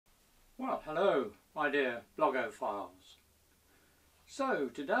Hello, my dear blogophiles. So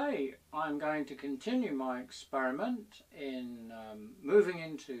today I'm going to continue my experiment in moving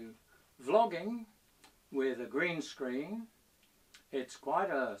into vlogging with a green screen. It's quite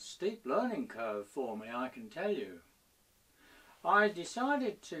a steep learning curve for me, I can tell you. I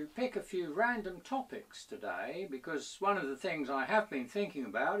decided to pick a few random topics today because one of the things I have been thinking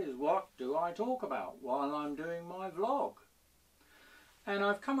about is what do I talk about while I'm doing my vlog. And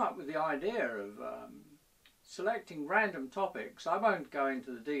I've come up with the idea of selecting random topics. I won't go into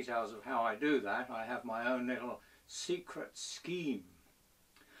the details of how I do that. I have my own little secret scheme.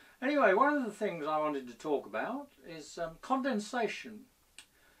 Anyway, one of the things I wanted to talk about is condensation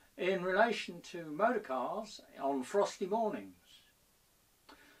in relation to motor cars on frosty mornings.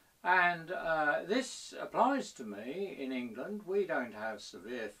 And this applies to me in England. We don't have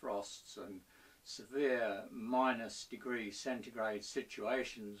severe frosts and severe -degree centigrade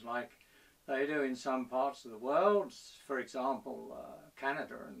situations like they do in some parts of the world, for example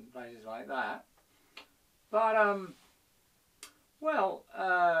Canada and places like that. But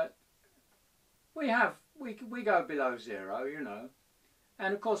we go below zero, you know,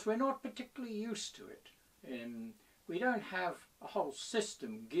 and of course we're not particularly used to it. We don't have a whole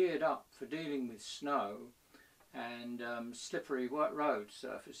system geared up for dealing with snow and slippery road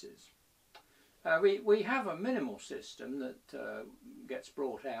surfaces. We have a minimal system that gets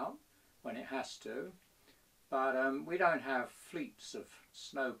brought out when it has to, but we don't have fleets of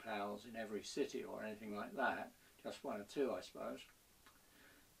snow ploughs in every city or anything like that, just one or two I suppose.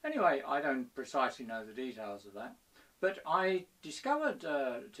 Anyway, I don't precisely know the details of that, but I discovered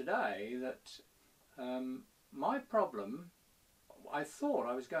today that my problem, I thought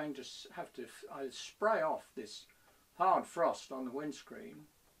I was going to have to either spray off this hard frost on the windscreen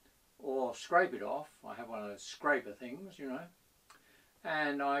or scrape it off. I have one of those scraper things, you know,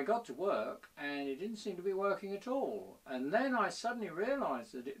 and I got to work and it didn't seem to be working at all. And then I suddenly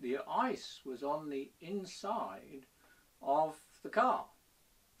realised that the ice was on the inside of the car,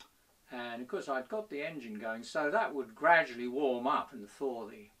 and of course I'd got the engine going, so that would gradually warm up and thaw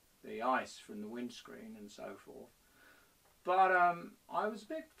the ice from the windscreen and so forth. But I was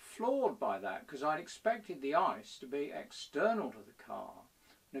a bit floored by that because I'd expected the ice to be external to the car.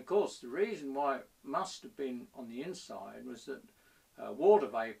 And of course the reason why it must have been on the inside was that water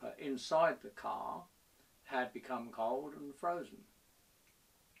vapour inside the car had become cold and frozen.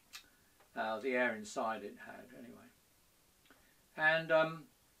 The air inside it had anyway. And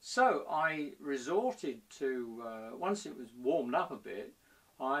so I resorted to, once it was warmed up a bit,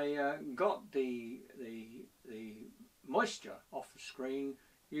 I got the moisture off the screen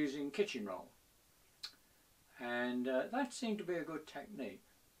using kitchen roll. And that seemed to be a good technique.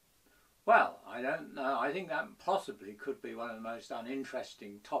 Well, I don't know, I think that possibly could be one of the most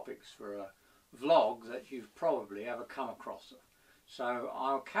uninteresting topics for a vlog that you've probably ever come across. So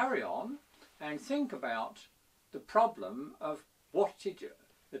I'll carry on and think about the problem of what do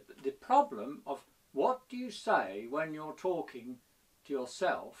you say when you're talking to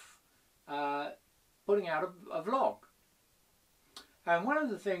yourself, putting out a vlog. And one of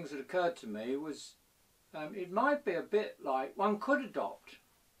the things that occurred to me was it might be a bit like one could adopt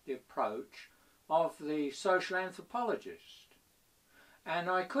the approach of the social anthropologist, and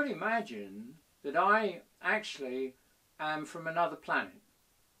I could imagine that I actually am from another planet.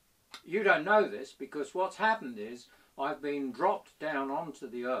 You don't know this because what's happened is I've been dropped down onto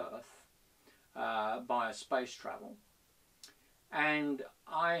the Earth by a space travel, and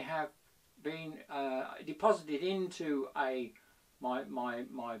I have been deposited into my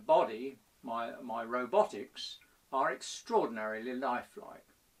body. My robotics are extraordinarily lifelike.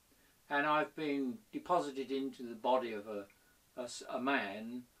 And I've been deposited into the body of a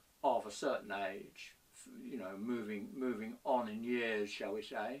man of a certain age, you know, moving on in years, shall we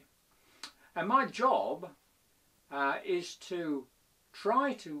say. And my job is to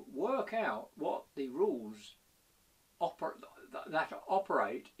try to work out what the rules that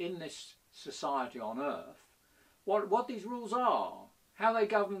operate in this society on Earth, what these rules are, how they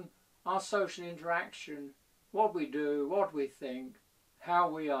govern our social interaction, what we do, what we think, how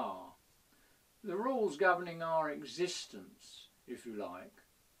we are. The rules governing our existence, if you like.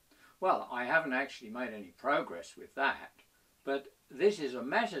 Well, I haven't actually made any progress with that, but this is a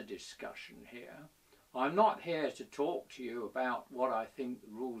meta discussion here. I'm not here to talk to you about what I think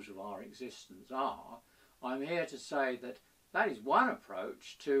the rules of our existence are. I'm here to say that that is one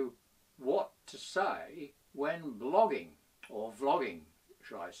approach to what to say when blogging, or vlogging,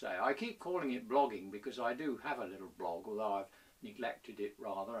 shall I say. I keep calling it blogging because I do have a little blog, although I've neglected it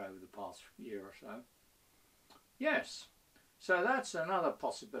rather over the past year or so. Yes, so that's another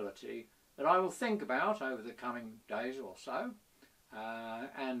possibility that I will think about over the coming days or so,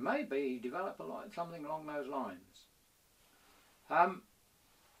 and maybe develop something along those lines.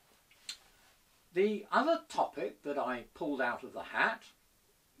 The other topic that I pulled out of the hat,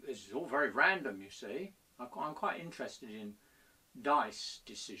 this is all very random, you see. I'm quite interested in dice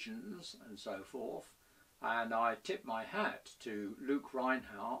decisions and so forth, and I tip my hat to Luke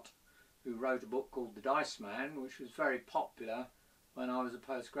Reinhardt, who wrote a book called The Dice Man, which was very popular when I was a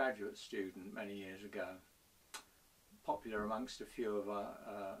postgraduate student many years ago. Popular amongst a few of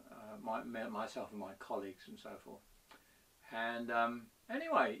myself and my colleagues and so forth. And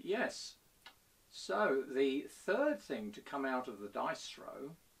anyway, yes. So the third thing to come out of the dice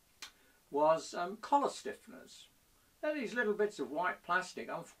throw was collar stiffeners. They're these little bits of white plastic.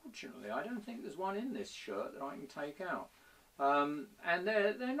 Unfortunately, I don't think there's one in this shirt that I can take out. And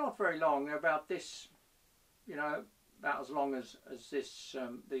they're not very long. They're about this, you know, about as long as this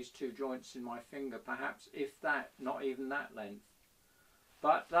these two joints in my finger, perhaps, if that, not even that length.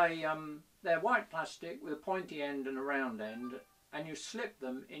 But they're white plastic with a pointy end and a round end, and you slip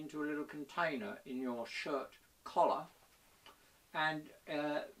them into a little container in your shirt collar, and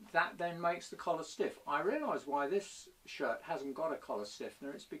that then makes the collar stiff. I realise why this shirt hasn't got a collar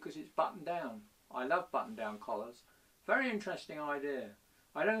stiffener. It's because it's buttoned down. I love button down collars. Very interesting idea.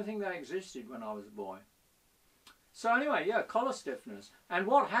 I don't think they existed when I was a boy. So anyway, yeah, collar stiffeners. And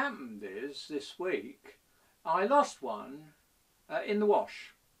what happened is, this week, I lost one in the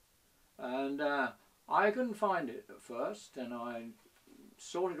wash. And I couldn't find it at first, and I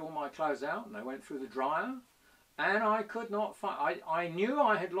sorted all my clothes out and they went through the dryer, and I could not find. I knew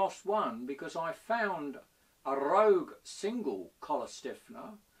I had lost one because I found a rogue single collar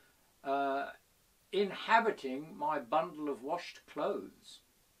stiffener inhabiting my bundle of washed clothes,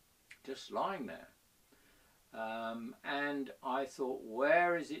 just lying there. And I thought,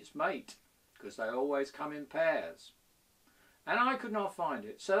 where is its mate? Because they always come in pairs. And I could not find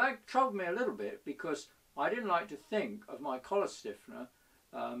it. So that troubled me a little bit, because I didn't like to think of my collar stiffener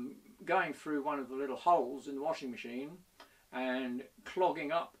going through one of the little holes in the washing machine and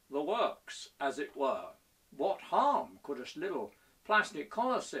clogging up the works, as it were. What harm could a little plastic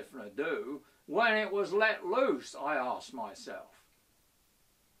collar stiffener do when it was let loose, I asked myself.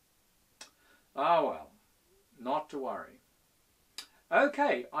 Ah well, not to worry.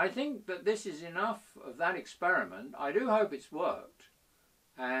 Okay, I think that this is enough of that experiment. I do hope it's worked,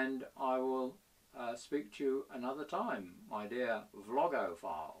 and I will speak to you another time, my dear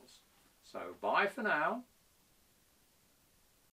vlogophiles. So bye for now.